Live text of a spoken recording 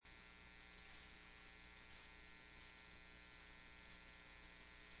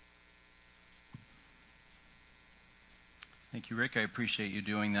Thank you, Rick. I appreciate you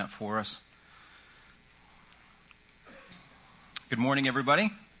doing that for us. Good morning,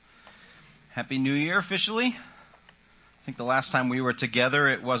 everybody. Happy New Year officially. I think the last time we were together,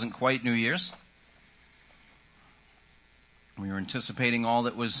 it wasn't quite New Year's. We were anticipating all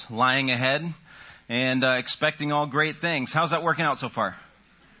that was lying ahead and expecting all great things. How's that working out so far?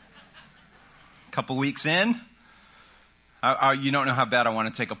 A couple weeks in? You don't know how bad I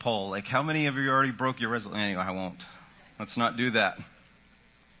want to take a poll. Like, how many of you already broke your resolution? Anyway, I won't. Let's not do that.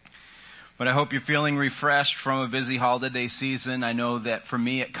 But I hope you're feeling refreshed from a busy holiday season. I know that for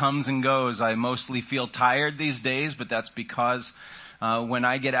me it comes and goes. I mostly feel tired these days, but that's because when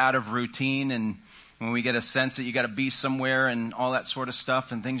I get out of routine and when we get a sense that you got to be somewhere and all that sort of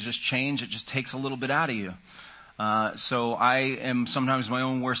stuff and things just change, it just takes a little bit out of you. So I am sometimes my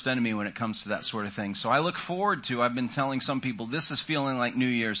own worst enemy when it comes to that sort of thing. So I look forward to, I've been telling some people, this is feeling like New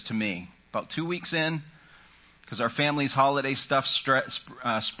Year's to me. About 2 weeks in, because our family's holiday stuff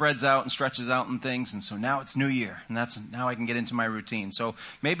spreads out and stretches out and things. And so now it's New Year, and now I can get into my routine. So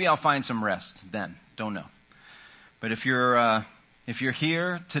maybe I'll find some rest then. Don't know. But if you're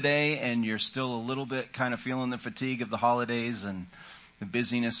here today and you're still a little bit kind of feeling the fatigue of the holidays and the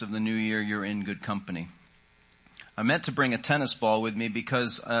busyness of the New Year, you're in good company. I meant to bring a tennis ball with me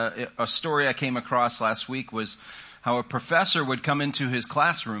because a story I came across last week was how a professor would come into his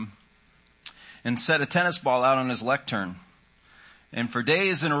classroom and set a tennis ball out on his lectern. And for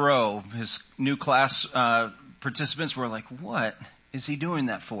days in a row, his new class participants were like, what is he doing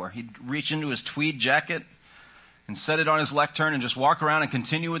that for? He'd reach into his tweed jacket and set it on his lectern and just walk around and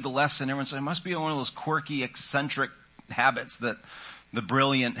continue with the lesson. Everyone said, it must be one of those quirky, eccentric habits that the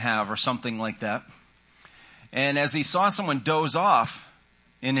brilliant have or something like that. And as he saw someone doze off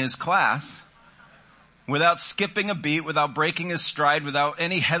in his class, without skipping a beat, without breaking his stride, without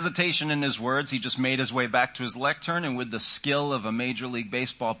any hesitation in his words, he just made his way back to his lectern, and with the skill of a Major League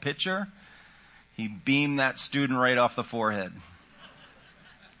Baseball pitcher, he beamed that student right off the forehead.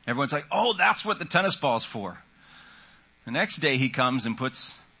 Everyone's like, oh, that's what the tennis ball's for. The next day he comes and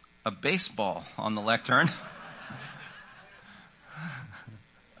puts a baseball on the lectern.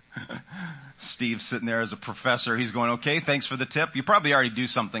 Steve's sitting there as a professor. He's going, okay, thanks for the tip. You probably already do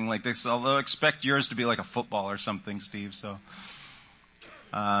something like this, although expect yours to be like a football or something, Steve. So,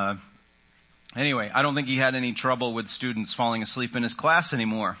 anyway, I don't think he had any trouble with students falling asleep in his class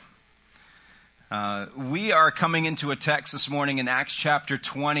anymore. We are coming into a text this morning in Acts chapter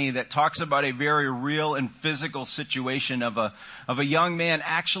 20 that talks about a very real and physical situation of a young man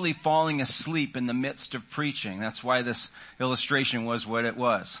actually falling asleep in the midst of preaching. That's why this illustration was what it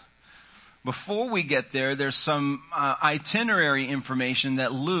was. Before we get there, there's some itinerary information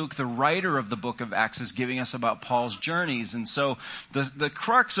that Luke, the writer of the book of Acts, is giving us about Paul's journeys. And so the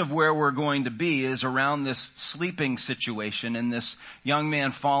crux of where we're going to be is around this sleeping situation and this young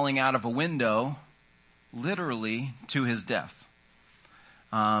man falling out of a window, literally to his death.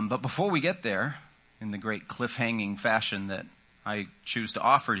 But before we get there, in the great cliffhanging fashion that I choose to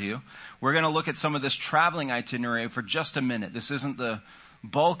offer to you, we're going to look at some of this traveling itinerary for just a minute. This isn't the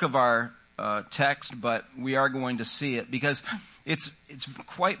bulk of our text, but we are going to see it because it's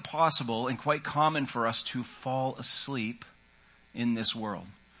quite possible and quite common for us to fall asleep in this world.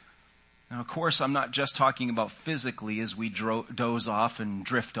 Now, of course, I'm not just talking about physically as we doze off and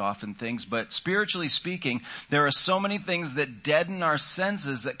drift off and things, but spiritually speaking, there are so many things that deaden our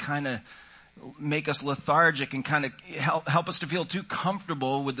senses that kind of make us lethargic and kind of help us to feel too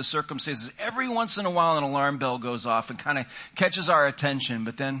comfortable with the circumstances. Every once in a while, an alarm bell goes off and kind of catches our attention,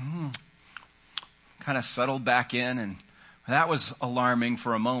 but then kind of settle back in, and that was alarming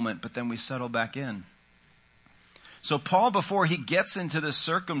for a moment, but then we settle back in. So Paul, before he gets into this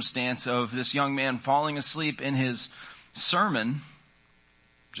circumstance of this young man falling asleep in his sermon,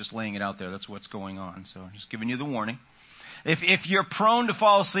 just laying it out there, that's what's going on. So just giving you the warning. If you're prone to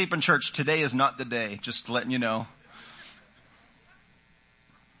fall asleep in church, today is not the day. Just letting you know.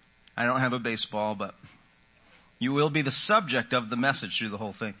 I don't have a baseball, but you will be the subject of the message through the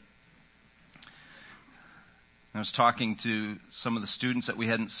whole thing. I was talking to some of the students that we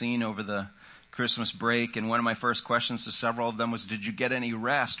hadn't seen over the Christmas break, and one of my first questions to several of them was, did you get any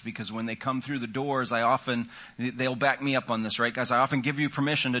rest? Because when they come through the doors, they'll back me up on this, right, guys? I often give you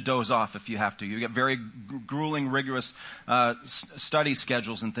permission to doze off if you have to. You get very grueling, rigorous study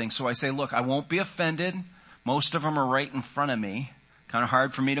schedules and things. So I say, look, I won't be offended. Most of them are right in front of me. Kind of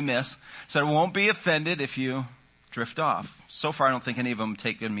hard for me to miss. So I won't be offended if you drift off. So far, I don't think any of them have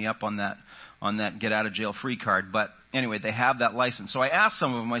taken me up on that get out of jail free card. But anyway, they have that license. So I asked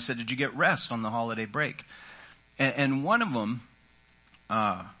some of them, I said, did you get rest on the holiday break? And one of them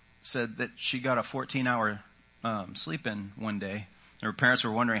said that she got a 14-hour sleep in one day. Her parents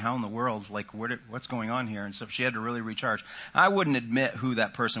were wondering how in the world, what's going on here? And so she had to really recharge. I wouldn't admit who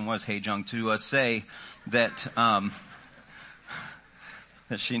that person was, Hei Jung, to say that, that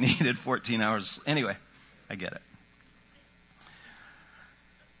she needed 14 hours. Anyway, I get it.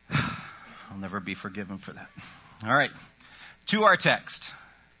 I'll never be forgiven for that. All right. To our text.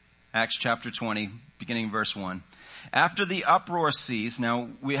 Acts chapter 20, beginning verse 1. After the uproar ceased, now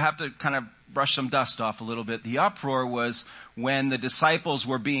we have to kind of brush some dust off a little bit. The uproar was when the disciples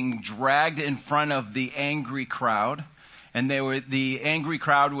were being dragged in front of the angry crowd. And the angry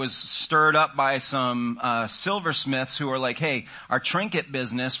crowd was stirred up by some silversmiths who were like, hey, our trinket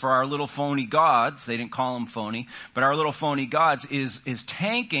business for our little phony gods, they didn't call them phony, but our little phony gods is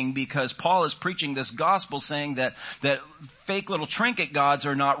tanking because Paul is preaching this gospel saying that fake little trinket gods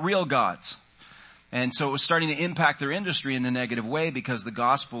are not real gods. And so it was starting to impact their industry in a negative way because the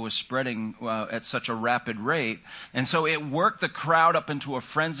gospel was spreading at such a rapid rate. And so it worked the crowd up into a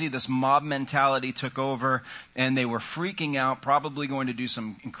frenzy. This mob mentality took over, and they were freaking out, probably going to do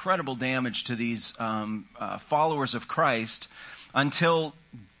some incredible damage to these followers of Christ until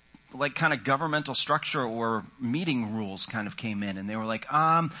like kind of governmental structure or meeting rules kind of came in. And they were like,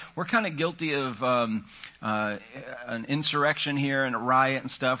 we're kind of guilty of an insurrection here and a riot and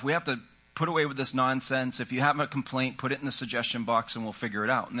stuff. We have to put away with this nonsense. If you have a complaint, put it in the suggestion box and we'll figure it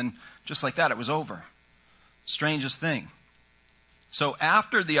out. And then just like that, it was over. Strangest thing. So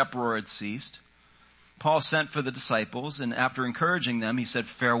after the uproar had ceased, Paul sent for the disciples, and after encouraging them, he said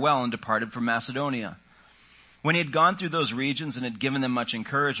farewell and departed for Macedonia. When he had gone through those regions and had given them much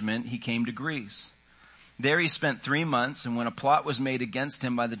encouragement, he came to Greece. There he spent 3 months, and when a plot was made against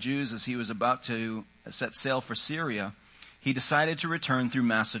him by the Jews as he was about to set sail for Syria, he decided to return through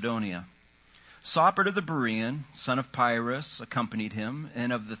Macedonia. Sopater the Berean, son of Pyrrhus, accompanied him,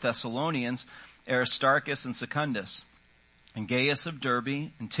 and of the Thessalonians, Aristarchus and Secundus, and Gaius of Derbe,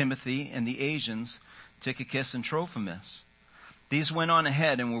 and Timothy, and the Asians, Tychicus and Trophimus. These went on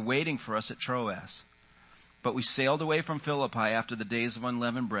ahead and were waiting for us at Troas. But we sailed away from Philippi after the days of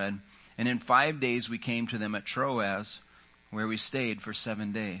unleavened bread, and in 5 days we came to them at Troas, where we stayed for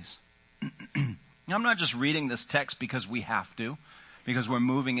 7 days. Now, I'm not just reading this text because we have to, because we're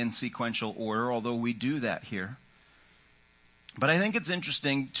moving in sequential order, although we do that here. But I think it's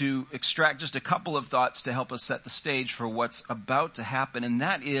interesting to extract just a couple of thoughts to help us set the stage for what's about to happen, and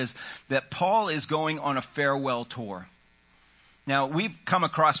that is that Paul is going on a farewell tour. Now, we've come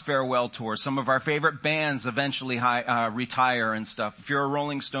across farewell tours. Some of our favorite bands eventually retire and stuff. If you're a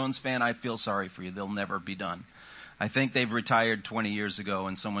Rolling Stones fan, I feel sorry for you. They'll never be done. I think they've retired 20 years ago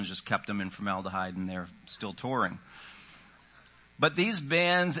and someone just kept them in formaldehyde and they're still touring. But these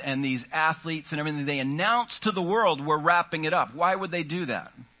bands and these athletes and everything, they announce to the world we're wrapping it up. Why would they do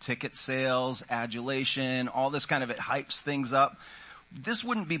that? Ticket sales, adulation, all this kind of, it hypes things up. This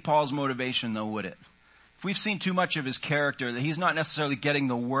wouldn't be Paul's motivation though, would it? If we've seen too much of his character, that he's not necessarily getting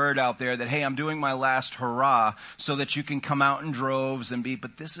the word out there that, hey, I'm doing my last hurrah so that you can come out in droves and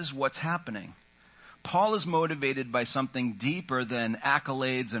but this is what's happening. Paul is motivated by something deeper than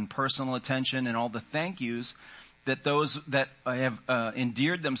accolades and personal attention and all the thank yous that those that have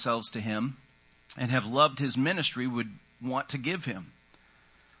endeared themselves to him and have loved his ministry would want to give him.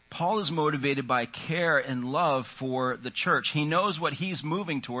 Paul is motivated by care and love for the church. He knows what he's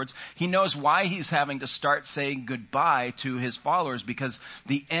moving towards. He knows why he's having to start saying goodbye to his followers, because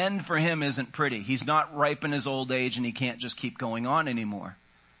the end for him isn't pretty. He's not ripe in his old age and he can't just keep going on anymore.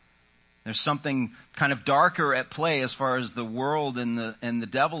 There's something kind of darker at play as far as the world and the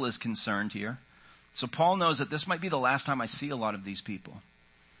devil is concerned here. So Paul knows that this might be the last time I see a lot of these people.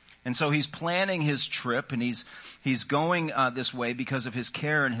 And so he's planning his trip, and he's going this way because of his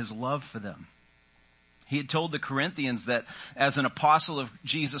care and his love for them. He had told the Corinthians that as an apostle of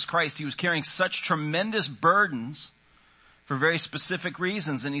Jesus Christ, he was carrying such tremendous burdens for very specific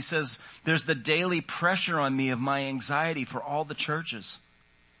reasons. And he says, there's the daily pressure on me of my anxiety for all the churches.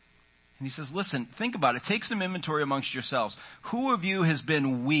 And he says, listen, think about it. Take some inventory amongst yourselves. Who of you has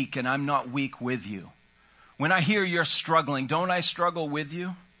been weak and I'm not weak with you? When I hear you're struggling, don't I struggle with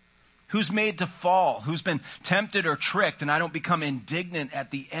you? Who's made to fall? Who's been tempted or tricked and I don't become indignant at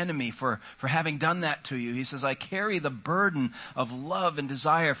the enemy for having done that to you? He says, I carry the burden of love and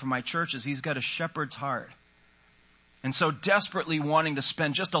desire for my churches. He's got a shepherd's heart. And so desperately wanting to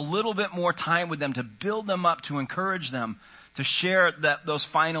spend just a little bit more time with them, to build them up, to encourage them, to share those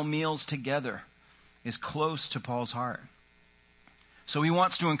final meals together is close to Paul's heart. So he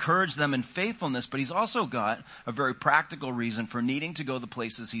wants to encourage them in faithfulness, but he's also got a very practical reason for needing to go the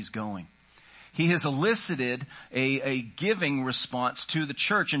places he's going. he has elicited a giving response to the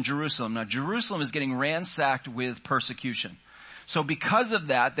church in Jerusalem. Now, Jerusalem is getting ransacked with persecution. So because of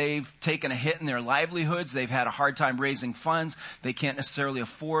that, they've taken a hit in their livelihoods. They've had a hard time raising funds. They can't necessarily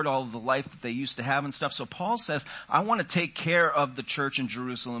afford all of the life that they used to have and stuff. So Paul says, I want to take care of the church in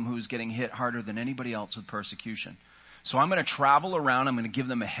Jerusalem who's getting hit harder than anybody else with persecution. So I'm going to travel around. I'm going to give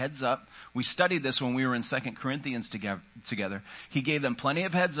them a heads up. We studied this when we were in 2 Corinthians together. He gave them plenty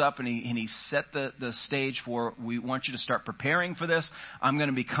of heads up, and he set the stage for, we want you to start preparing for this. I'm going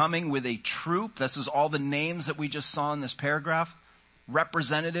to be coming with a troop. This is all the names that we just saw in this paragraph.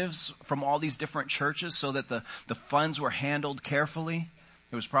 Representatives from all these different churches so that the funds were handled carefully.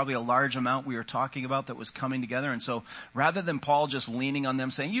 It was probably a large amount we were talking about that was coming together. And so rather than Paul just leaning on them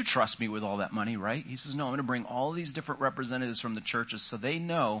saying, you trust me with all that money, right? He says, no, I'm going to bring all these different representatives from the churches so they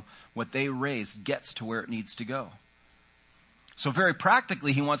know what they raised gets to where it needs to go. So very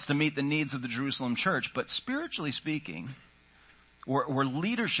practically, he wants to meet the needs of the Jerusalem church. But spiritually speaking, or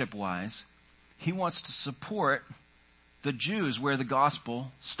leadership-wise, he wants to support the Jews where the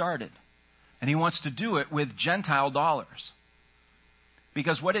gospel started. And he wants to do it with Gentile dollars.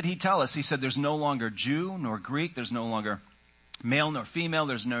 Because what did he tell us? He said there's no longer Jew nor Greek. There's no longer male nor female.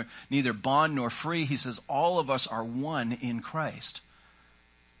 There's neither bond nor free. He says all of us are one in Christ.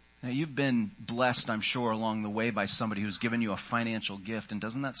 Now you've been blessed, I'm sure, along the way by somebody who's given you a financial gift. And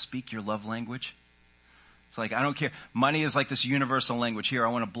doesn't that speak your love language? It's like, I don't care. Money is like this universal language. Here, I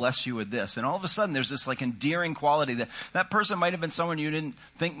want to bless you with this. And all of a sudden, there's this like endearing quality that person might have been someone you didn't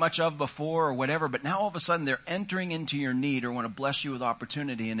think much of before or whatever, but now all of a sudden they're entering into your need or want to bless you with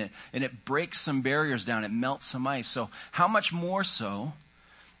opportunity, and it breaks some barriers down. It melts some ice. So how much more so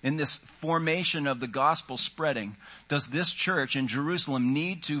in this formation of the gospel spreading does this church in Jerusalem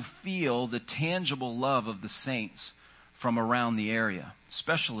need to feel the tangible love of the saints from around the area,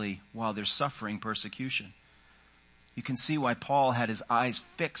 especially while they're suffering persecution? You can see why Paul had his eyes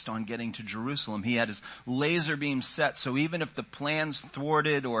fixed on getting to Jerusalem. He had his laser beam set, so even if the plans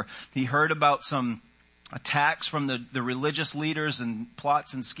thwarted or he heard about some attacks from the religious leaders and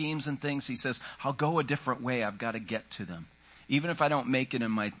plots and schemes and things, he says, I'll go a different way. I've got to get to them. Even if I don't make it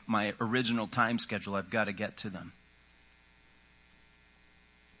in my original time schedule, I've got to get to them.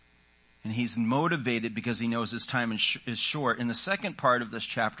 And he's motivated because he knows his time is short. In the second part of this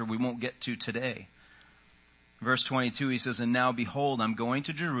chapter, we won't get to today. Verse 22, he says, and now behold, I'm going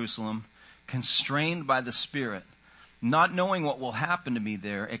to Jerusalem, constrained by the Spirit, not knowing what will happen to me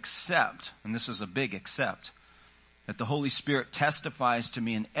there, except, and this is a big except, that the Holy Spirit testifies to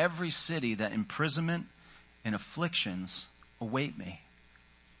me in every city that imprisonment and afflictions await me.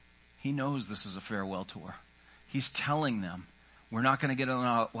 He knows this is a farewell tour. He's telling them, we're not going to get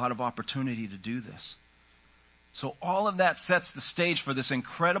a lot of opportunity to do this. So all of that sets the stage for this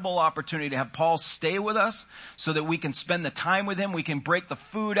incredible opportunity to have Paul stay with us so that we can spend the time with him. We can break the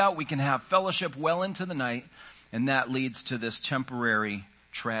food out. We can have fellowship well into the night. And that leads to this temporary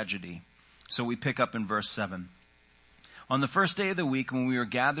tragedy. So we pick up in verse 7. On the first day of the week, when we were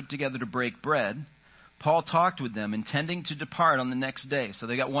gathered together to break bread, Paul talked with them, intending to depart on the next day. So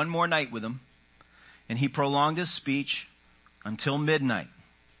they got one more night with him. And he prolonged his speech until midnight.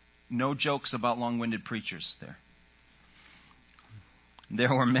 No jokes about long-winded preachers there.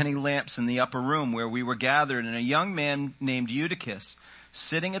 There were many lamps in the upper room where we were gathered, and a young man named Eutychus,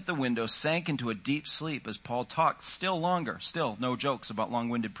 sitting at the window, sank into a deep sleep as Paul talked still longer. Still, no jokes about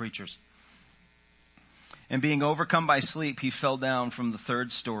long-winded preachers. And being overcome by sleep, he fell down from the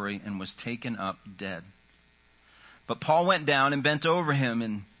third story and was taken up dead. But Paul went down and bent over him,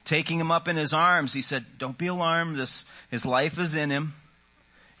 and taking him up in his arms, he said, don't be alarmed, his life is in him.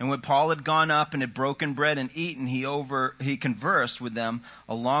 And when Paul had gone up and had broken bread and eaten, he conversed with them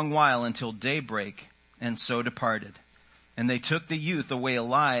a long while until daybreak, and so departed. And they took the youth away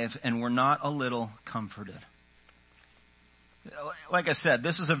alive and were not a little comforted. Like I said,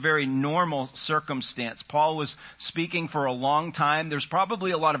 this is a very normal circumstance. Paul was speaking for a long time. There's probably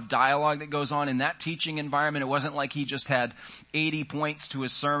a lot of dialogue that goes on in that teaching environment. It wasn't like he just had 80 points to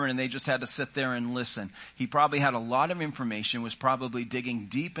his sermon and they just had to sit there and listen. He probably had a lot of information, was probably digging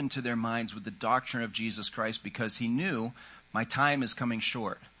deep into their minds with the doctrine of Jesus Christ because he knew my time is coming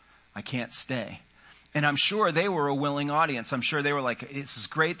short. I can't stay. And I'm sure they were a willing audience. I'm sure they were like, this is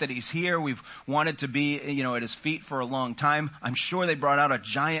great that he's here. We've wanted to be, at his feet for a long time. I'm sure they brought out a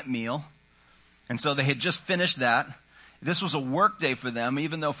giant meal. And so they had just finished that. This was a work day for them,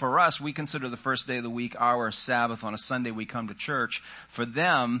 even though for us, we consider the first day of the week our Sabbath. On a Sunday, we come to church. For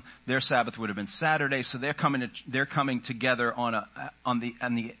them, their Sabbath would have been Saturday. So they're coming together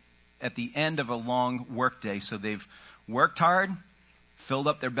at the end of a long work day. So they've worked hard, filled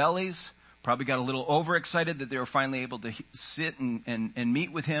up their bellies, probably got a little overexcited that they were finally able to sit and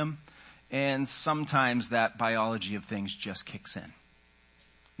meet with him. And sometimes that biology of things just kicks in. And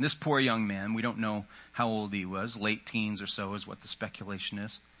this poor young man, we don't know how old he was, late teens or so is what the speculation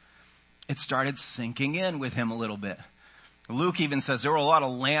is. It started sinking in with him a little bit. Luke even says there were a lot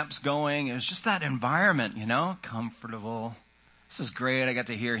of lamps going. It was just that environment, comfortable. This is great. I got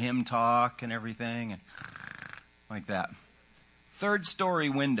to hear him talk and everything and like that. 3rd story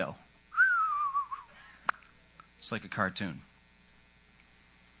window. It's like a cartoon.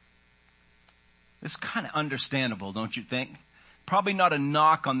 It's kind of understandable, don't you think? Probably not a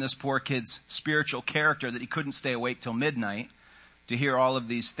knock on this poor kid's spiritual character that he couldn't stay awake till midnight to hear all of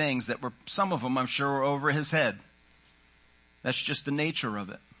these things that were, some of them I'm sure were over his head. That's just the nature of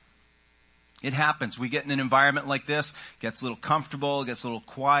it. It happens. We get in an environment like this, gets a little comfortable, gets a little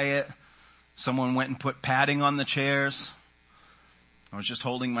quiet. Someone went and put padding on the chairs. I was just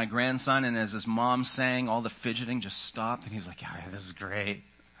holding my grandson, and as his mom sang, all the fidgeting just stopped, and he was like, yeah, this is great.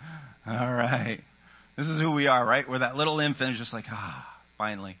 All right. This is who we are, right? We're that little infant who's just like,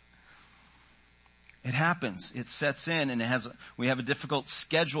 finally. It happens. It sets in, and we have a difficult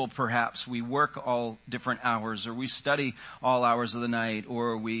schedule perhaps. We work all different hours, or we study all hours of the night,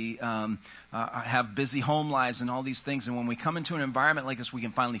 or we have busy home lives and all these things. And when we come into an environment like this, we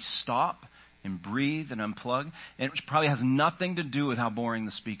can finally stop and breathe and unplug. And it probably has nothing to do with how boring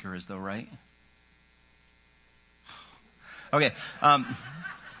the speaker is though, right? Okay.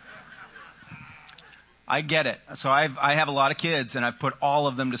 I get it. So I have a lot of kids, and I've put all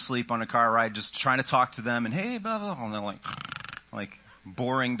of them to sleep on a car ride, just trying to talk to them, and hey, blah, blah, blah, and they're like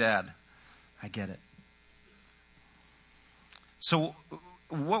boring dad. I get it. So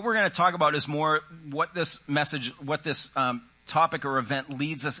what we're going to talk about is more what this message, what this topic or event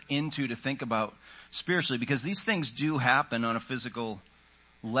leads us into to think about spiritually, because these things do happen on a physical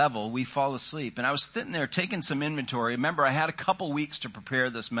level. We fall asleep. And I was sitting there taking some inventory. Remember, I had a couple weeks to prepare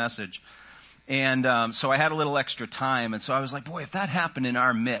this message. And so I had a little extra time. And so I was like, boy, if that happened in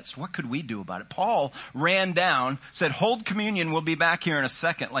our midst, what could we do about it? Paul ran down, said, hold communion, we'll be back here in a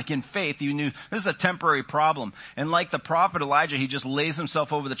second. Like in faith, you knew this is a temporary problem. And like the prophet Elijah, he just lays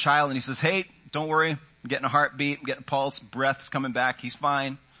himself over the child and he says, hey, don't worry, I'm getting a heartbeat, I'm getting a pulse, breath's coming back, he's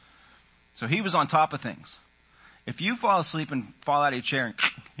fine. So he was on top of things. If you fall asleep and fall out of your chair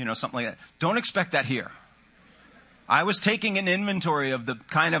and, something like that, don't expect that here. I was taking an inventory of the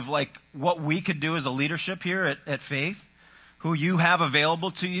kind of like what we could do as a leadership here at Faith, who you have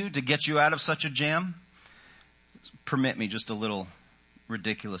available to you to get you out of such a jam. Permit me just a little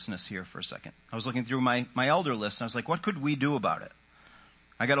ridiculousness here for a second. I was looking through my elder list and I was like, what could we do about it?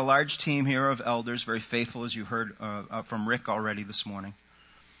 I got a large team here of elders, very faithful as you heard from Rick already this morning.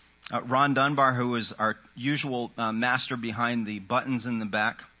 Ron Dunbar, who is our usual master behind the buttons in the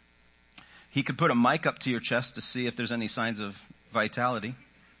back. He could put a mic up to your chest to see if there's any signs of vitality.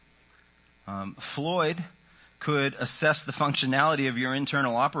 Floyd could assess the functionality of your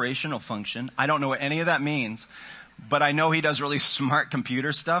internal operational function. I don't know what any of that means, but I know he does really smart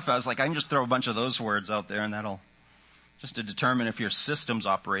computer stuff. I was like, I can just throw a bunch of those words out there and that'll just to determine if your system's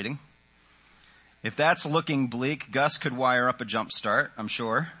operating. If that's looking bleak, Gus could wire up a jump start, I'm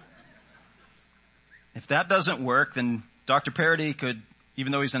sure. If that doesn't work, then Dr. Parody could,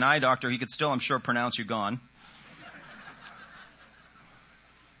 even though he's an eye doctor, he could still, I'm sure, pronounce you gone.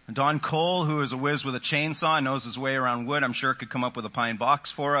 Don Cole, who is a whiz with a chainsaw, knows his way around wood, I'm sure could come up with a pine box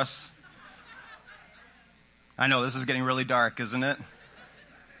for us. I know, this is getting really dark, isn't it?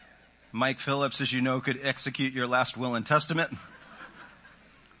 Mike Phillips, as you know, could execute your last will and testament.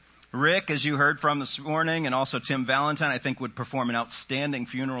 Rick, as you heard from this morning, and also Tim Valentine, I think would perform an outstanding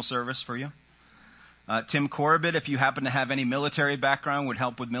funeral service for you. Tim Corbett, if you happen to have any military background, would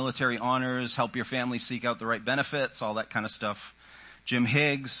help with military honors, help your family seek out the right benefits, all that kind of stuff. Jim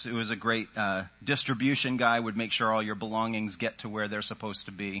Higgs, who is a great distribution guy, would make sure all your belongings get to where they're supposed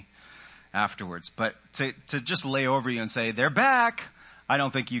to be afterwards. But to just lay over you and say, they're back, I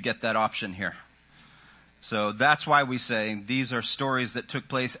don't think you get that option here. So that's why we say these are stories that took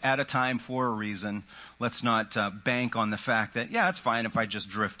place at a time for a reason. Let's not bank on the fact that, yeah, it's fine if I just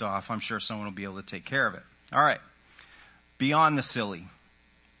drift off. I'm sure someone will be able to take care of it. All right. Beyond the silly,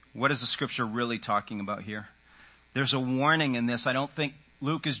 what is the scripture really talking about here? There's a warning in this. I don't think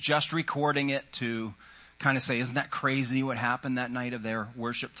Luke is just recording it to kind of say, isn't that crazy what happened that night of their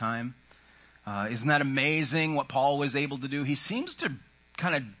worship time? Isn't that amazing what Paul was able to do? He seems to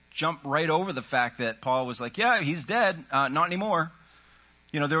kind of jump right over the fact that Paul was like, yeah, he's dead. Not anymore.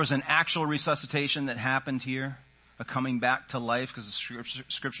 There was an actual resuscitation that happened here, a coming back to life, because the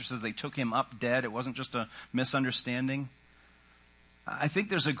scripture says they took him up dead. It wasn't just a misunderstanding. I think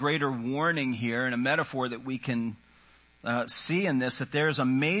there's a greater warning here and a metaphor that we can see in this, that there's a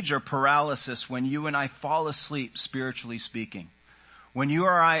major paralysis when you and I fall asleep, spiritually speaking. When you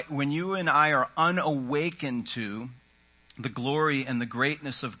and I are unawakened to the glory and the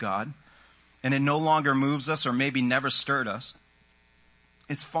greatness of God, and it no longer moves us or maybe never stirred us,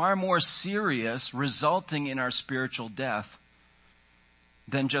 it's far more serious, resulting in our spiritual death,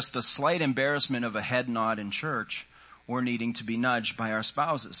 than just a slight embarrassment of a head nod in church or needing to be nudged by our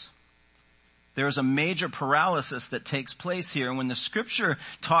spouses. There is a major paralysis that takes place here. And when the scripture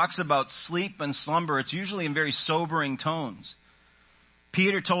talks about sleep and slumber, it's usually in very sobering tones.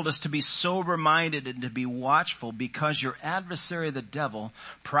 Peter told us to be sober-minded and to be watchful, because your adversary, the devil,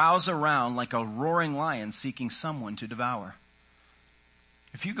 prowls around like a roaring lion seeking someone to devour.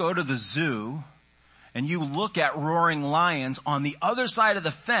 If you go to the zoo and you look at roaring lions on the other side of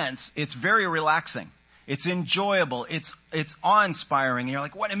the fence, it's very relaxing. It's enjoyable. It's awe-inspiring. And you're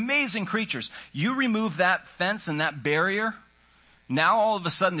like, what amazing creatures. You remove that fence and that barrier, now all of a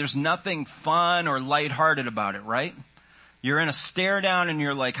sudden there's nothing fun or lighthearted about it, right? You're in a stare down and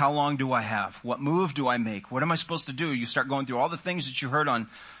you're like, how long do I have? What move do I make? What am I supposed to do? You start going through all the things that you heard on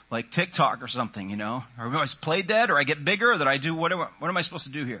like TikTok or something, Or do I play dead, or I get bigger, or that I do whatever? What am I supposed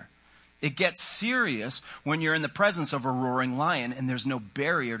to do here? It gets serious when you're in the presence of a roaring lion and there's no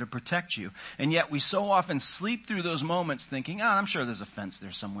barrier to protect you. And yet we so often sleep through those moments thinking, I'm sure there's a fence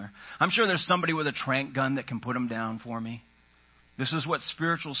there somewhere. I'm sure there's somebody with a tranq gun that can put them down for me. This is what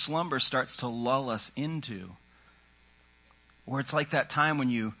spiritual slumber starts to lull us into. Where it's like that time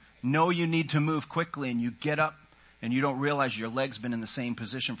when you know you need to move quickly and you get up and you don't realize your leg's been in the same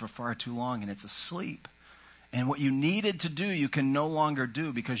position for far too long and it's asleep. And what you needed to do, you can no longer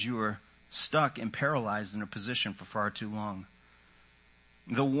do because you were stuck and paralyzed in a position for far too long.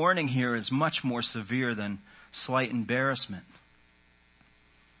 The warning here is much more severe than slight embarrassment.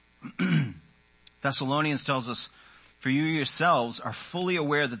 Thessalonians tells us, for you yourselves are fully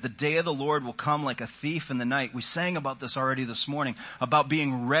aware that the day of the Lord will come like a thief in the night. We sang about this already this morning, about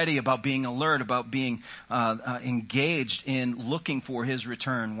being ready, about being alert, about being engaged in looking for his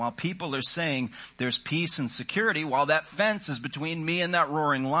return. While people are saying there's peace and security, while that fence is between me and that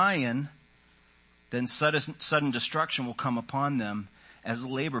roaring lion, then sudden destruction will come upon them as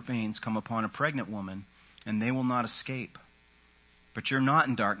labor pains come upon a pregnant woman, and they will not escape. But you're not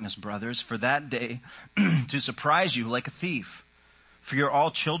in darkness, brothers, for that day to surprise you like a thief. For you're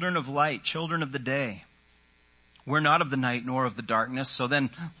all children of light, children of the day. We're not of the night nor of the darkness, so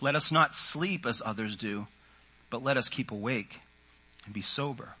then let us not sleep as others do, but let us keep awake and be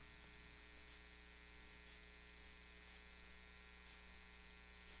sober.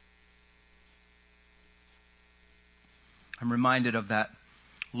 I'm reminded of that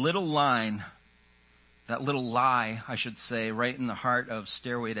little line, that little lie, I should say, right in the heart of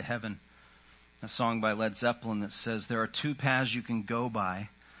Stairway to Heaven, a song by Led Zeppelin that says, there are two paths you can go by,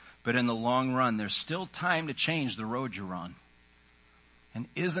 but in the long run, there's still time to change the road you're on. And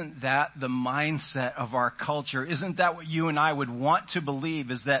isn't that the mindset of our culture? Isn't that what you and I would want to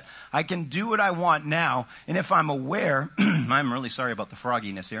believe, is that I can do what I want now, and if I'm aware, I'm really sorry about the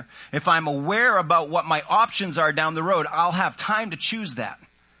frogginess here, if I'm aware about what my options are down the road, I'll have time to choose that.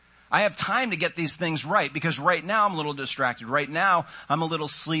 I have time to get these things right, because right now I'm a little distracted. Right now I'm a little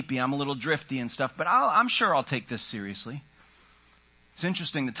sleepy, I'm a little drifty and stuff, but I'm sure I'll take this seriously. It's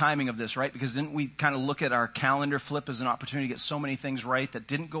interesting, the timing of this, right? Because didn't we kind of look at our calendar flip as an opportunity to get so many things right that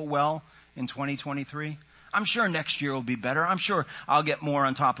didn't go well in 2023? I'm sure next year will be better. I'm sure I'll get more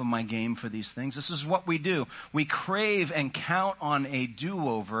on top of my game for these things. This is what we do. We crave and count on a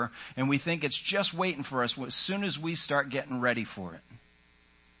do-over, and we think it's just waiting for us as soon as we start getting ready for it.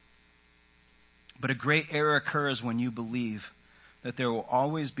 But a great error occurs when you believe that there will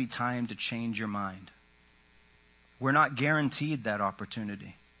always be time to change your mind. We're not guaranteed that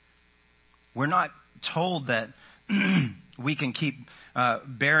opportunity. We're not told that we can keep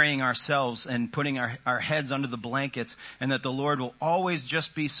burying ourselves and putting our heads under the blankets, and that the Lord will always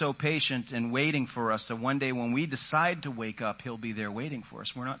just be so patient and waiting for us that one day when we decide to wake up, he'll be there waiting for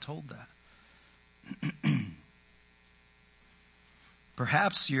us. We're not told that.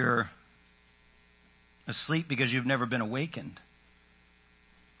 Perhaps you're asleep because you've never been awakened.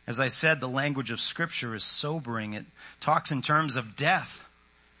 As I said, the language of Scripture is sobering. It talks in terms of death,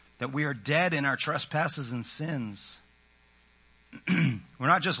 that we are dead in our trespasses and sins. We're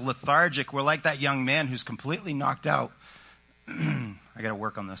not just lethargic. We're like that young man who's completely knocked out. I got to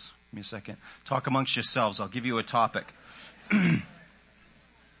work on this. Give me a second. Talk amongst yourselves. I'll give you a topic. Okay.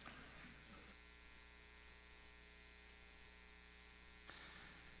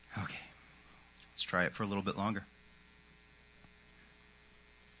 Let's try it for a little bit longer.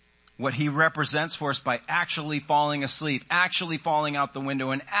 what he represents for us by actually falling asleep, actually falling out the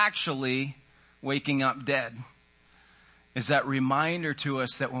window, and actually waking up dead, is that reminder to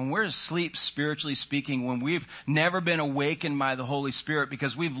us that when we're asleep, spiritually speaking, when we've never been awakened by the Holy Spirit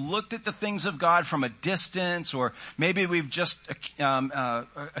because we've looked at the things of God from a distance, or maybe we've just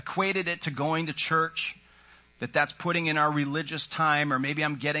equated it to going to church, that's putting in our religious time, or maybe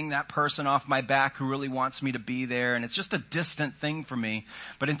I'm getting that person off my back who really wants me to be there, and it's just a distant thing for me.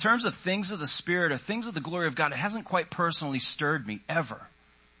 But in terms of things of the Spirit or things of the glory of God, it hasn't quite personally stirred me, ever.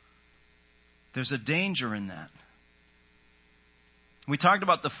 There's a danger in that. We talked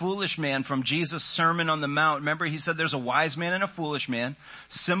about the foolish man from Jesus' Sermon on the Mount. Remember, he said there's a wise man and a foolish man.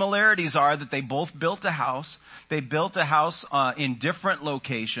 Similarities are that they both built a house. They built a house in different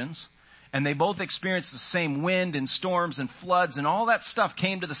locations. And they both experienced the same wind and storms and floods, and all that stuff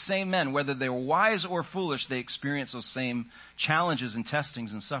came to the same men. Whether they were wise or foolish, they experienced those same challenges and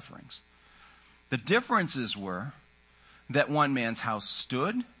testings and sufferings. The differences were that one man's house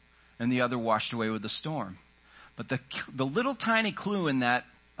stood and the other washed away with the storm. But the little tiny clue in that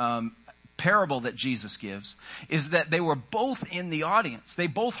parable that Jesus gives is that they were both in the audience. They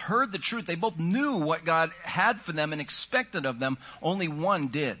both heard the truth. They both knew what God had for them and expected of them. Only one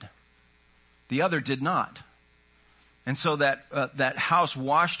did. The other did not. And so that house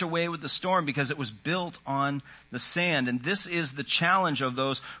washed away with the storm because it was built on the sand. And this is the challenge of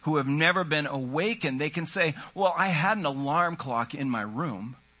those who have never been awakened. They can say, well, I had an alarm clock in my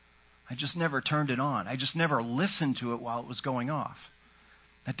room. I just never turned it on. I just never listened to it while it was going off.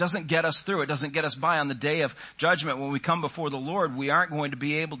 That doesn't get us through. It doesn't get us by. On the day of judgment, when we come before the Lord, we aren't going to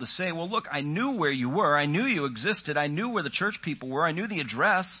be able to say, well, look, I knew where you were. I knew you existed. I knew where the church people were. I knew the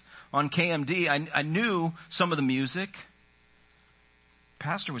address on KMD. I knew some of the music.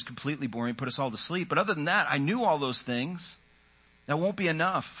 Pastor was completely boring, put us all to sleep. But other than that, I knew all those things. That won't be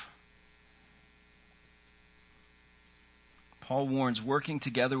enough. Paul warns, working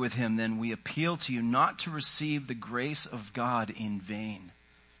together with him, then we appeal to you not to receive the grace of God in vain.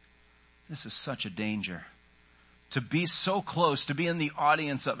 This is such a danger. To be so close, to be in the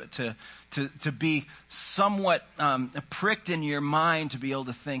audience of it, to be somewhat pricked in your mind to be able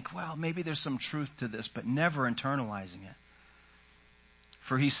to think, well, maybe there's some truth to this, but never internalizing it.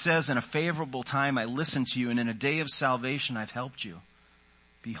 For he says, in a favorable time I listened to you, and in a day of salvation I've helped you.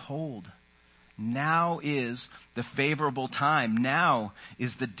 Behold, now is the favorable time. Now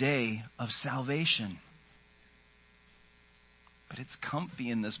is the day of salvation. But it's comfy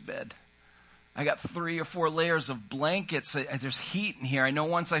in this bed. I got 3 or 4 layers of blankets. There's heat in here. I know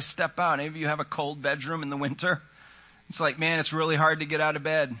once I step out, any of you have a cold bedroom in the winter? It's like, man, it's really hard to get out of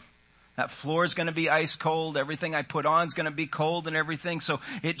bed. That floor is going to be ice cold. Everything I put on is going to be cold and everything. So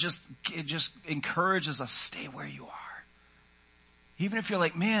it just encourages us, stay where you are. Even if you're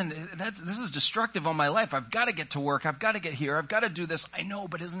like, man, this is destructive on my life. I've got to get to work. I've got to get here. I've got to do this. I know,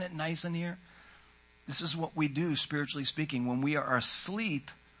 but isn't it nice in here? This is what we do, spiritually speaking. When we are asleep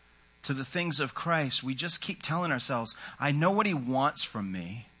to the things of Christ, we just keep telling ourselves, I know what he wants from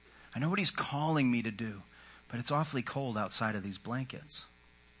me. I know what he's calling me to do. But it's awfully cold outside of these blankets.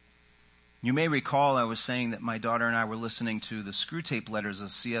 You may recall I was saying that my daughter and I were listening to the Screwtape Letters, a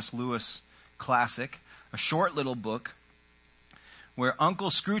C.S. Lewis classic, a short little book where Uncle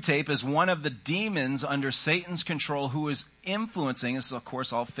Screwtape is one of the demons under Satan's control who is influencing, this is of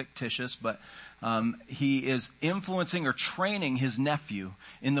course all fictitious, but he is influencing or training his nephew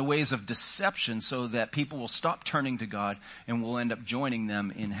in the ways of deception so that people will stop turning to God and will end up joining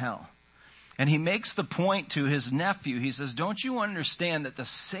them in hell. And he makes the point to his nephew, he says, don't you understand that the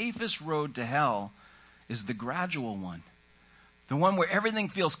safest road to hell is the gradual one? The one where everything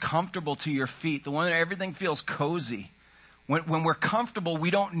feels comfortable to your feet, the one where everything feels cozy. When we're comfortable,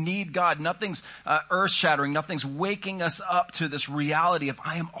 we don't need God. Nothing's earth-shattering. Nothing's waking us up to this reality of,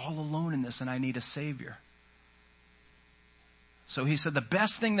 I am all alone in this and I need a Savior. So he said the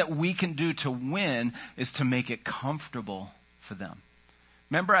best thing that we can do to win is to make it comfortable for them.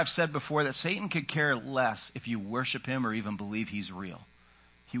 Remember, I've said before that Satan could care less if you worship him or even believe he's real.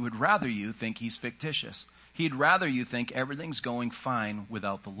 He would rather you think he's fictitious. He'd rather you think everything's going fine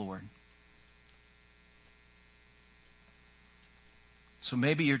without the Lord. So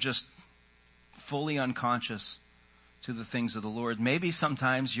maybe you're just fully unconscious to the things of the Lord. Maybe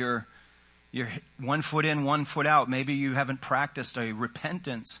sometimes you're 1 foot in, 1 foot out. Maybe you haven't practiced a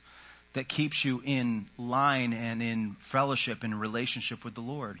repentance that keeps you in line and in fellowship and relationship with the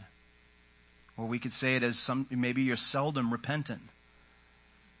Lord. Or we could say it as maybe you're seldom repentant.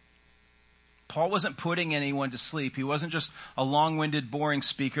 Paul wasn't putting anyone to sleep. He wasn't just a long-winded, boring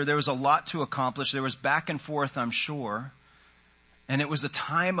speaker. There was a lot to accomplish. There was back and forth, I'm sure. And it was a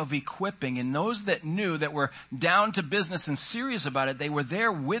time of equipping. And those that knew, that were down to business and serious about it, they were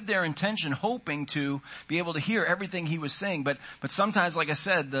there with their intention, hoping to be able to hear everything he was saying. But sometimes, like I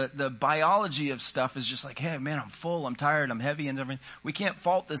said, the biology of stuff is just like, hey man, I'm full, I'm tired, I'm heavy and everything. We can't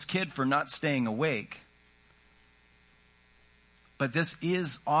fault this kid for not staying awake. But this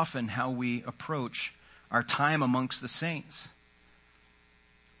is often how we approach our time amongst the saints.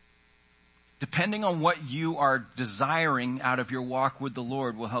 Depending on what you are desiring out of your walk with the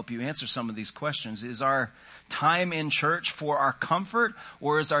Lord will help you answer some of these questions. Is our time in church for our comfort,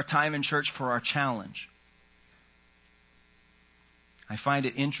 or is our time in church for our challenge? I find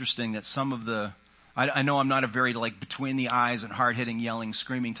it interesting that some of I know I'm not a very between the eyes and hard-hitting, yelling,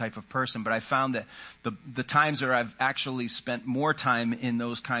 screaming type of person, but I found that the times where I've actually spent more time in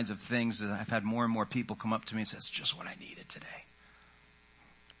those kinds of things, I've had more and more people come up to me and say, it's just what I needed today.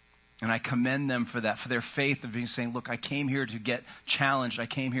 And I commend them for that, for their faith of being saying, look, I came here to get challenged. I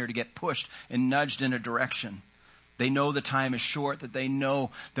came here to get pushed and nudged in a direction. They know the time is short, that they know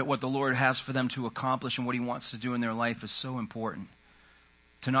that what the Lord has for them to accomplish and what he wants to do in their life is so important.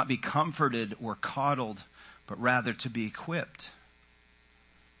 To not be comforted or coddled, but rather to be equipped.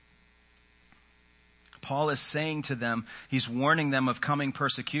 Paul is saying to them, he's warning them of coming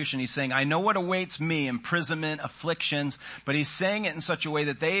persecution. He's saying, I know what awaits me, imprisonment, afflictions, but he's saying it in such a way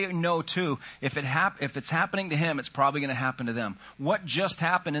that they know too, if it's happening to him, it's probably going to happen to them. What just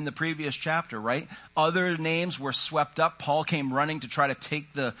happened in the previous chapter, right? Other names were swept up. Paul came running to try to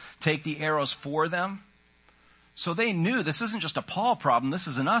take the arrows for them. So they knew this isn't just a Paul problem, this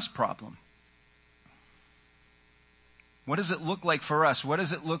is an us problem. What does it look like for us? What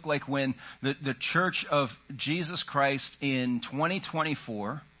does it look like when the Church of Jesus Christ in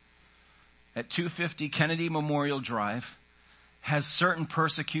 2024 at 250 Kennedy Memorial Drive has certain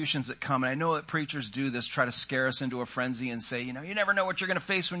persecutions that come? And I know that preachers do this, try to scare us into a frenzy and say, you never know what you're going to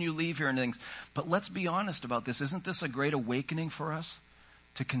face when you leave here and things. But let's be honest about this. Isn't this a great awakening for us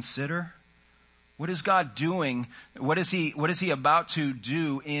to consider? What is God doing? What is he about to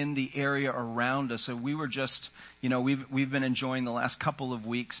do in the area around us? So we were just, we've been enjoying the last couple of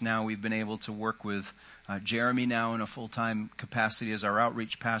weeks now. We've been able to work with Jeremy now in a full-time capacity as our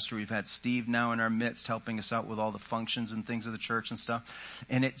outreach pastor. We've had Steve now in our midst helping us out with all the functions and things of the church and stuff.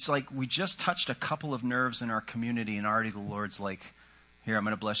 And it's like we just touched a couple of nerves in our community, and already the Lord's like, here, I'm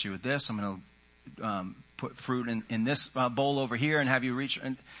going to bless you with this. I'm going to put fruit in this bowl over here and have you reach.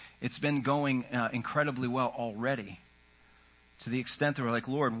 And it's been going incredibly well already, to the extent that we're like,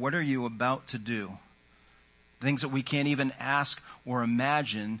 Lord, what are you about to do? Things that we can't even ask or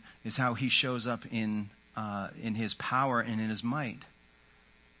imagine is how he shows up in his power and in his might.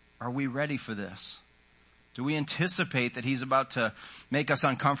 Are we ready for this? Do we anticipate that he's about to make us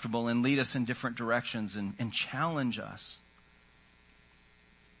uncomfortable and lead us in different directions and challenge us?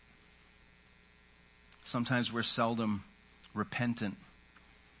 Sometimes we're seldom repentant.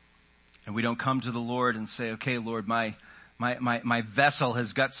 And we don't come to the Lord and say, okay, Lord, my vessel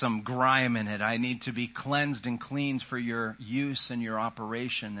has got some grime in it. I need to be cleansed and cleaned for your use and your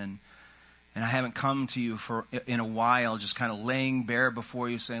operation. And I haven't come to you in a while, just kind of laying bare before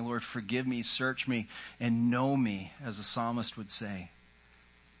you saying, Lord, forgive me, search me, and know me, as the psalmist would say.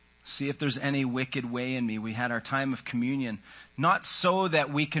 See if there's any wicked way in me. We had our time of communion, not so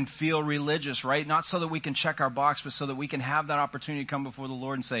that we can feel religious, right? Not so that we can check our box, but so that we can have that opportunity to come before the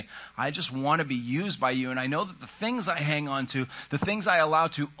Lord and say, I just want to be used by you. And I know that the things I hang on to, the things I allow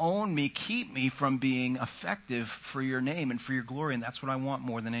to own me, keep me from being effective for your name and for your glory. And that's what I want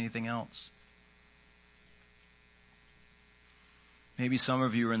more than anything else. Maybe some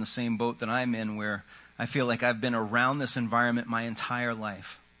of you are in the same boat that I'm in, where I feel like I've been around this environment my entire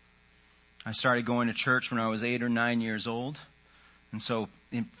life. I started going to church when I was 8 or 9 years old. And so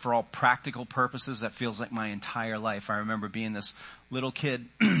for all practical purposes, that feels like my entire life. I remember being this little kid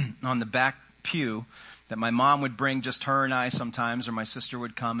on the back pew that my mom would bring just her and I sometimes, or my sister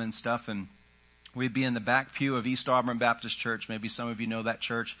would come and stuff. And we'd be in the back pew of East Auburn Baptist Church. Maybe some of you know that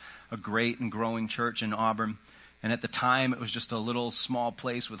church, a great and growing church in Auburn. And at the time, it was just a little small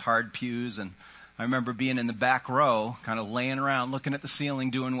place with hard pews. And I remember being in the back row, kind of laying around, looking at the ceiling,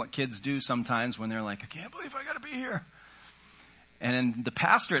 doing what kids do sometimes when they're like, I can't believe I got to be here. And the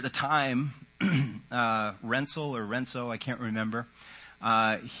pastor at the time, Renzo, I can't remember.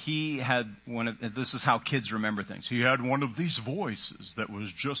 He had this is how kids remember things. He had one of these voices that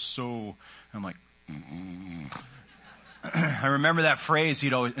was just so, I'm like, I remember that phrase,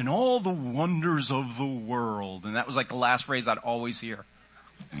 he'd always, and all the wonders of the world. And that was like the last phrase I'd always hear.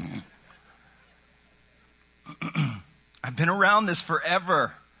 I've been around this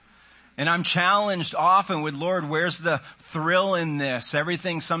forever. And I'm challenged often with, Lord, where's the thrill in this?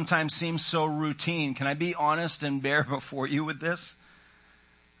 Everything sometimes seems so routine. Can I be honest and bear before you with this?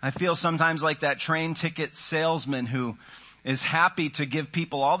 I feel sometimes like that train ticket salesman who is happy to give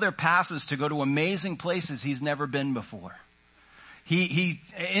people all their passes to go to amazing places he's never been before. He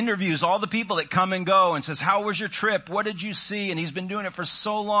interviews all the people that come and go and says, how was your trip? What did you see? And he's been doing it for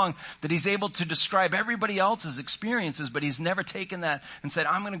so long that he's able to describe everybody else's experiences, but he's never taken that and said,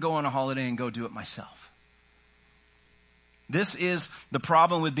 I'm going to go on a holiday and go do it myself. This is the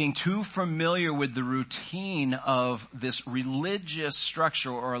problem with being too familiar with the routine of this religious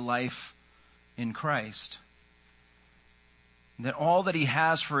structure or life in Christ. That all that he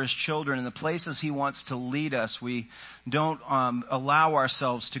has for his children and the places he wants to lead us, we don't allow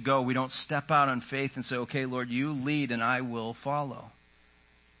ourselves to go. We don't step out on faith and say, okay, Lord, you lead and I will follow.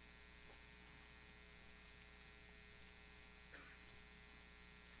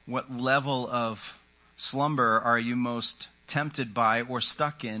 What level of slumber are you most tempted by or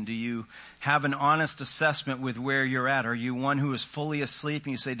stuck in? Do you have an honest assessment with where you're at? Are you one who is fully asleep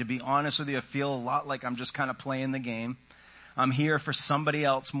and you say, to be honest with you, I feel a lot like I'm just kind of playing the game. I'm here for somebody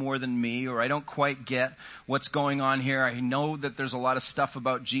else more than me, or I don't quite get what's going on here. I know that there's a lot of stuff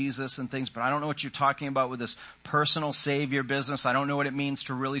about Jesus and things, but I don't know what you're talking about with this personal Savior business. I don't know what it means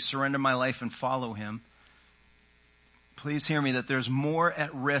to really surrender my life and follow him. Please hear me that there's more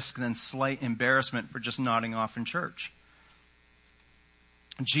at risk than slight embarrassment for just nodding off in church.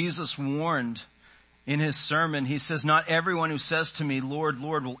 Jesus warned in his sermon, he says, not everyone who says to me, Lord,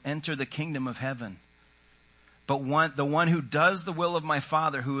 Lord, will enter the kingdom of heaven. But the one who does the will of my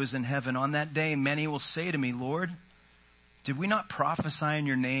Father who is in heaven. On that day, many will say to me, Lord, did we not prophesy in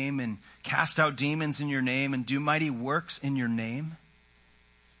your name and cast out demons in your name and do mighty works in your name?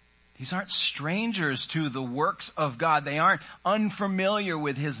 These aren't strangers to the works of God. They aren't unfamiliar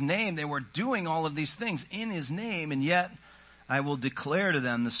with his name. They were doing all of these things in his name. And yet I will declare to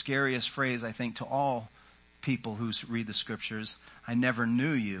them the scariest phrase, I think, to all people who read the scriptures. I never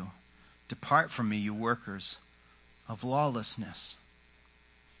knew you. Depart from me, you workers of lawlessness.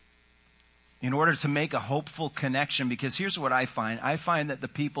 In order to make a hopeful connection, because here's what I find. I find that the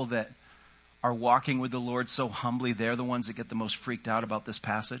people that are walking with the Lord so humbly, they're the ones that get the most freaked out about this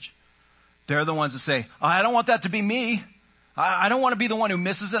passage. They're the ones that say, oh, I don't want that to be me. I don't want to be the one who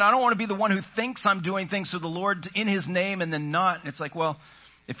misses it. I don't want to be the one who thinks I'm doing things for the Lord in his name and then not. And it's like, well,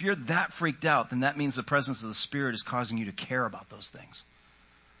 if you're that freaked out, then that means the presence of the Spirit is causing you to care about those things.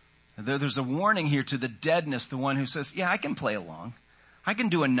 There's a warning here to the deadness, the one who says, yeah, I can play along. I can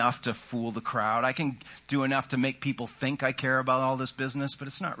do enough to fool the crowd. I can do enough to make people think I care about all this business, but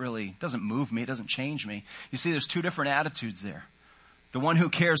it's not really, it doesn't move me. It doesn't change me. You see, there's two different attitudes there. The one who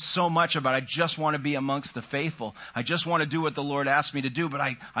cares so much about, I just want to be amongst the faithful. I just want to do what the Lord asked me to do, but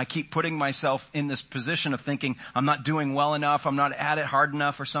I keep putting myself in this position of thinking I'm not doing well enough. I'm not at it hard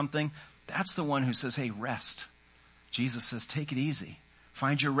enough or something. That's the one who says, hey, rest. Jesus says, take it easy.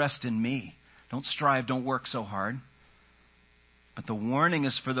 Find your rest in me. Don't strive. Don't work so hard. But the warning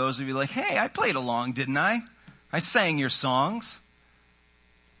is for those of you like, hey, I played along, didn't I? I sang your songs.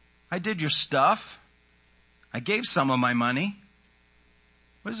 I did your stuff. I gave some of my money.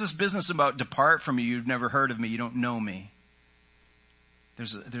 What is this business about depart from me? You've never heard of me. You don't know me.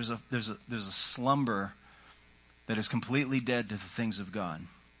 There's a slumber that is completely dead to the things of God.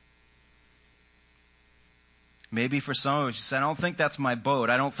 Maybe for some of us, you say, I don't think that's my boat.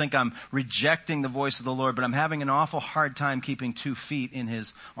 I don't think I'm rejecting the voice of the Lord, but I'm having an awful hard time keeping 2 feet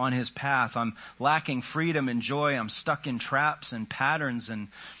on his path. I'm lacking freedom and joy. I'm stuck in traps and patterns, and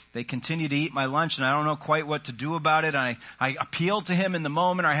they continue to eat my lunch, and I don't know quite what to do about it. I appeal to him in the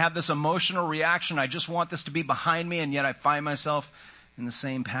moment. I have this emotional reaction. I just want this to be behind me, and yet I find myself in the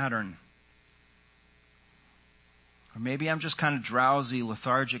same pattern. Or maybe I'm just kind of drowsy,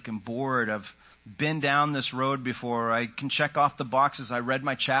 lethargic, and bored. I've been down this road before. I can check off the boxes. I read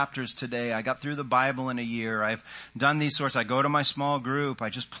my chapters today. I got through the Bible in a year. I've done these sorts. I go to my small group. I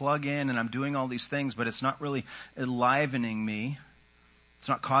just plug in and I'm doing all these things, but it's not really enlivening me. It's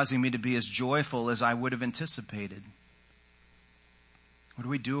not causing me to be as joyful as I would have anticipated. What do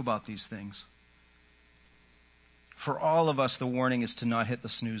we do about these things? For all of us, the warning is to not hit the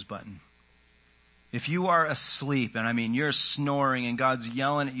snooze button. If you are asleep, and I mean you're snoring and God's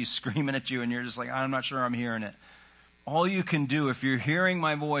yelling at you, screaming at you, and you're just like, I'm not sure I'm hearing it. All you can do, if you're hearing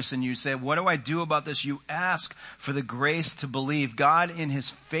my voice and you say, what do I do about this? You ask for the grace to believe. God in his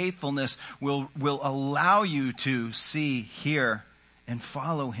faithfulness will allow you to see, hear, and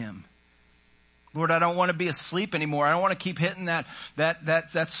follow him. Lord, I don't want to be asleep anymore. I don't want to keep hitting that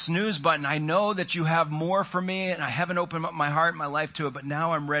snooze button. I know that you have more for me, and I haven't opened up my heart and my life to it, but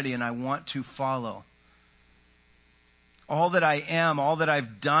now I'm ready and I want to follow. All that I am, all that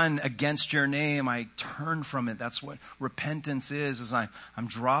I've done against your name, I turn from it. That's what repentance is I'm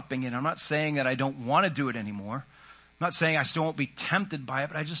dropping it. I'm not saying that I don't want to do it anymore. I'm not saying I still won't be tempted by it,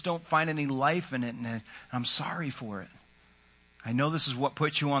 but I just don't find any life in it, and I'm sorry for it. I know this is what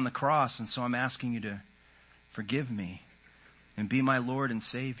put you on the cross, and so I'm asking you to forgive me and be my Lord and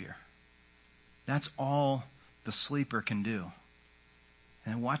Savior. That's all the sleeper can do.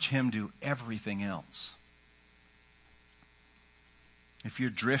 And watch him do everything else. If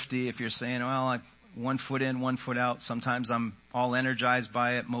you're drifty, if you're saying, well, I'm 1 foot in, 1 foot out, sometimes I'm all energized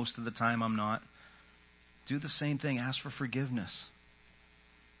by it, most of the time I'm not. Do the same thing. Ask for forgiveness.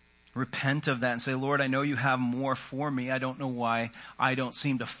 Repent of that and say, Lord, I know you have more for me. I don't know why I don't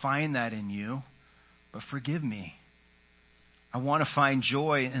seem to find that in you, but forgive me. I want to find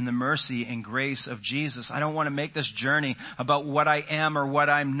joy in the mercy and grace of Jesus. I don't want to make this journey about what I am or what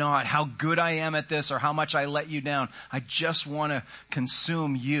I'm not, how good I am at this or how much I let you down. I just want to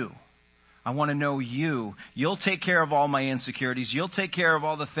consume you. I want to know you. You'll take care of all my insecurities. You'll take care of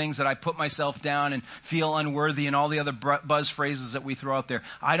all the things that I put myself down and feel unworthy and all the other buzz phrases that we throw out there.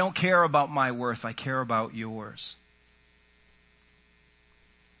 I don't care about my worth. I care about yours.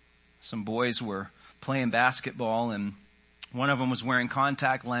 Some boys were playing basketball, and one of them was wearing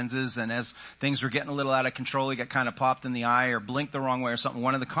contact lenses, and as things were getting a little out of control, he got kind of popped in the eye or blinked the wrong way or something.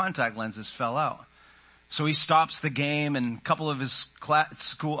 One of the contact lenses fell out. So he stops the game, and a couple of his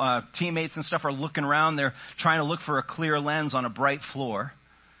school teammates and stuff are looking around. They're trying to look for a clear lens on a bright floor,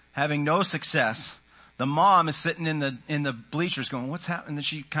 having no success. The mom is sitting in the bleachers going, what's happening? And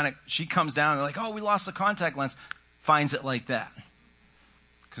she comes down and they're like, oh, we lost the contact lens. Finds it like that.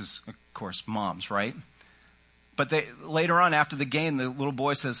 Because, of course, moms, right? But later on after the game, the little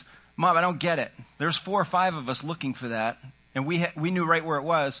boy says, Mom, I don't get it. There's 4 or 5 of us looking for that. And we knew right where it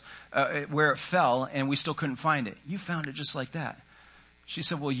was, where it fell, and we still couldn't find it. You found it just like that. She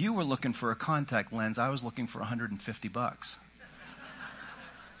said, well, you were looking for a contact lens. I was looking for $150.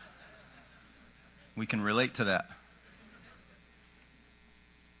 We can relate to that.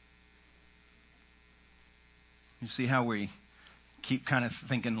 You see how we keep kind of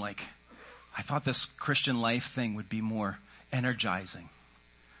thinking like, I thought this Christian life thing would be more energizing.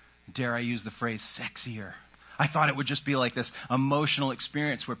 Dare I use the phrase sexier? I thought it would just be like this emotional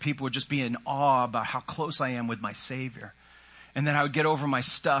experience where people would just be in awe about how close I am with my Savior. And then I would get over my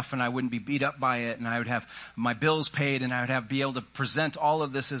stuff and I wouldn't be beat up by it, and I would have my bills paid, and I would be able to present all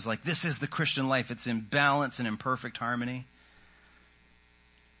of this as like, this is the Christian life. It's in balance and in perfect harmony.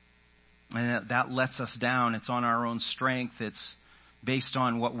 And that lets us down. It's on our own strength. It's based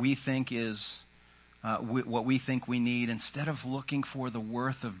on what we think is, what we think we need, instead of looking for the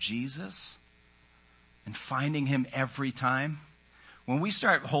worth of Jesus and finding him every time. When we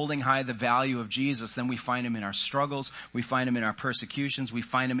start holding high the value of Jesus, then we find him in our struggles, we find him in our persecutions, we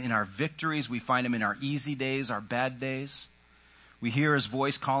find him in our victories, we find him in our easy days, our bad days. We hear his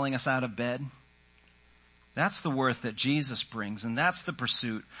voice calling us out of bed. That's the worth that Jesus brings, and that's the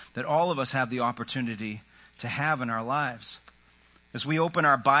pursuit that all of us have the opportunity to have in our lives. As we open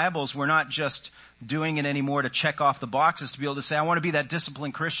our Bibles, we're not just doing it anymore to check off the boxes, to be able to say, I want to be that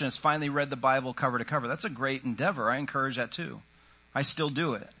disciplined Christian that's finally read the Bible cover to cover. That's a great endeavor. I encourage that too. I still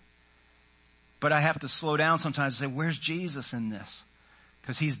do it. But I have to slow down sometimes and say, where's Jesus in this?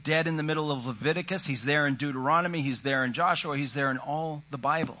 Because he's dead in the middle of Leviticus. He's there in Deuteronomy. He's there in Joshua. He's there in all the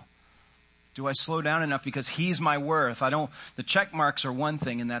Bible. Do I slow down enough? Because he's my worth. The check marks are one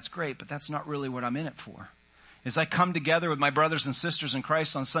thing, and that's great, but that's not really what I'm in it for. As I come together with my brothers and sisters in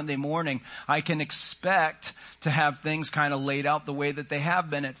Christ on Sunday morning, I can expect to have things kind of laid out the way that they have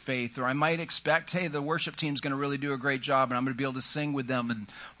been at Faith. Or I might expect, hey, the worship team's going to really do a great job and I'm going to be able to sing with them and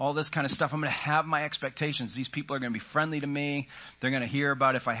all this kind of stuff. I'm going to have my expectations. These people are going to be friendly to me. They're going to hear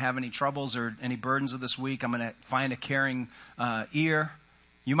about if I have any troubles or any burdens of this week. I'm going to find a caring ear.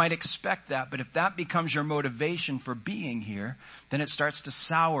 You might expect that, but if that becomes your motivation for being here, then it starts to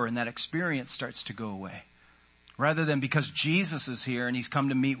sour and that experience starts to go away. Rather than because Jesus is here and he's come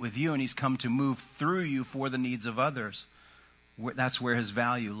to meet with you and he's come to move through you for the needs of others. That's where his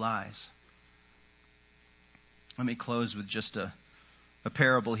value lies. Let me close with just a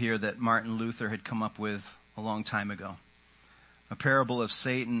parable here that Martin Luther had come up with a long time ago. A parable of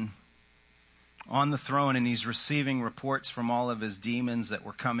Satan on the throne, and he's receiving reports from all of his demons that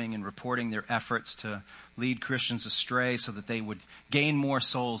were coming and reporting their efforts to lead Christians astray so that they would gain more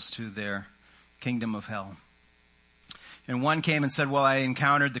souls to their kingdom of hell. And one came and said, well, I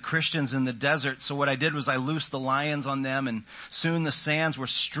encountered the Christians in the desert, so what I did was I loosed the lions on them, and soon the sands were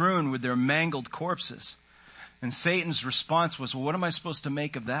strewn with their mangled corpses. And Satan's response was, well, what am I supposed to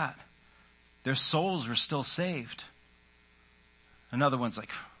make of that? Their souls were still saved. Another one's like,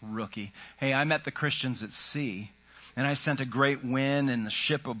 rookie. Hey, I met the Christians at sea, and I sent a great wind, and the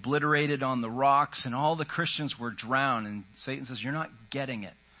ship obliterated on the rocks, and all the Christians were drowned. And Satan says, you're not getting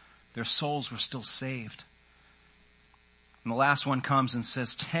it. Their souls were still saved. And the last one comes and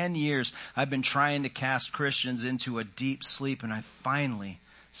says, 10 years I've been trying to cast Christians into a deep sleep, and I finally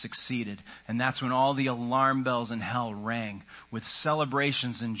succeeded. And that's when all the alarm bells in hell rang with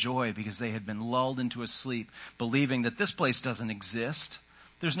celebrations and joy, because they had been lulled into a sleep, believing that this place doesn't exist.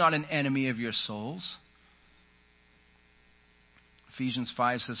 There's not an enemy of your souls. Ephesians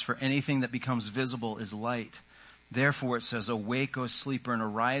 5 says, for anything that becomes visible is light. Therefore it says, awake, O sleeper, and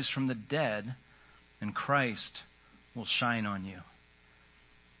arise from the dead, and Christ will shine on you.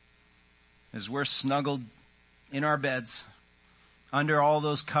 As we're snuggled in our beds, under all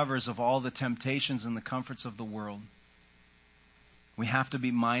those covers of all the temptations and the comforts of the world, we have to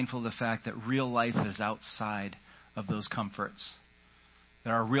be mindful of the fact that real life is outside of those comforts.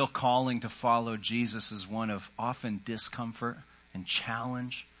 That our real calling to follow Jesus is one of often discomfort and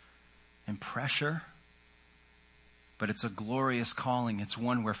challenge and pressure. But it's a glorious calling. It's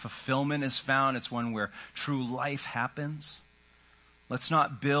one where fulfillment is found. It's one where true life happens. Let's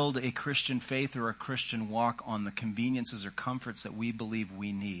not build a Christian faith or a Christian walk on the conveniences or comforts that we believe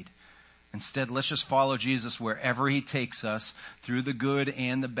we need. Instead, let's just follow Jesus wherever he takes us, through the good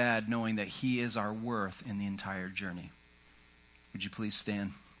and the bad, knowing that he is our worth in the entire journey. Would you please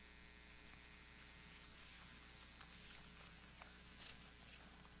stand?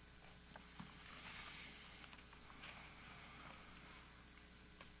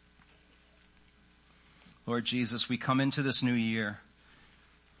 Lord Jesus, we come into this new year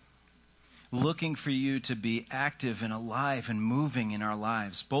looking for you to be active and alive and moving in our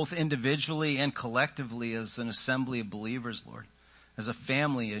lives, both individually and collectively as an assembly of believers, Lord, as a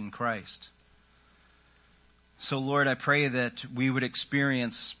family in Christ. So, Lord, I pray that we would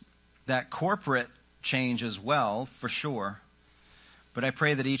experience that corporate change as well, for sure. But I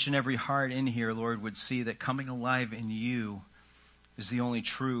pray that each and every heart in here, Lord, would see that coming alive in you is the only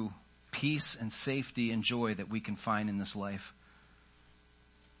true peace and safety and joy that we can find in this life.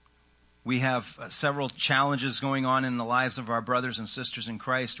 We have several challenges going on in the lives of our brothers and sisters in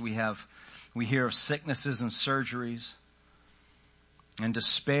Christ. We hear of sicknesses and surgeries and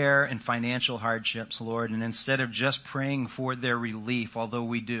despair and financial hardships, Lord. And instead of just praying for their relief, although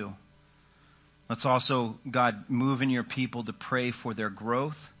we do, let's also, God, move in your people to pray for their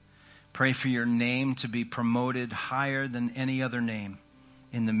growth. Pray for your name to be promoted higher than any other name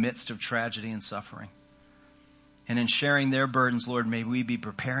in the midst of tragedy and suffering. And in sharing their burdens, Lord, may we be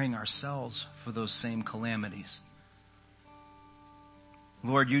preparing ourselves for those same calamities.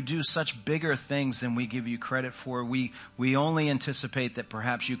 Lord, you do such bigger things than we give you credit for. We only anticipate that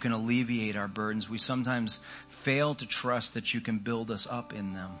perhaps you can alleviate our burdens. We sometimes fail to trust that you can build us up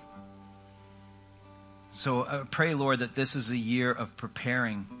in them. So I pray, Lord, that this is a year of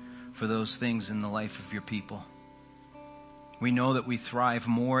preparing for those things in the life of your people. We know that we thrive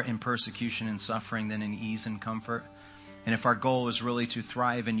more in persecution and suffering than in ease and comfort. And if our goal is really to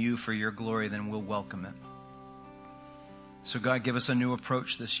thrive in you for your glory, then we'll welcome it. So God, give us a new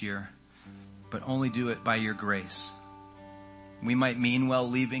approach this year, but only do it by your grace. We might mean well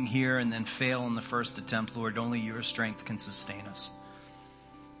leaving here and then fail in the first attempt, Lord. Only your strength can sustain us.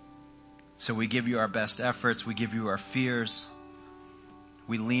 So we give you our best efforts. We give you our fears.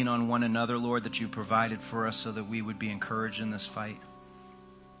 We lean on one another, Lord, that you provided for us so that we would be encouraged in this fight.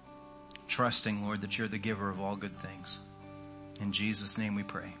 Trusting, Lord, that you're the giver of all good things. In Jesus' name we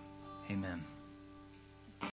pray. Amen.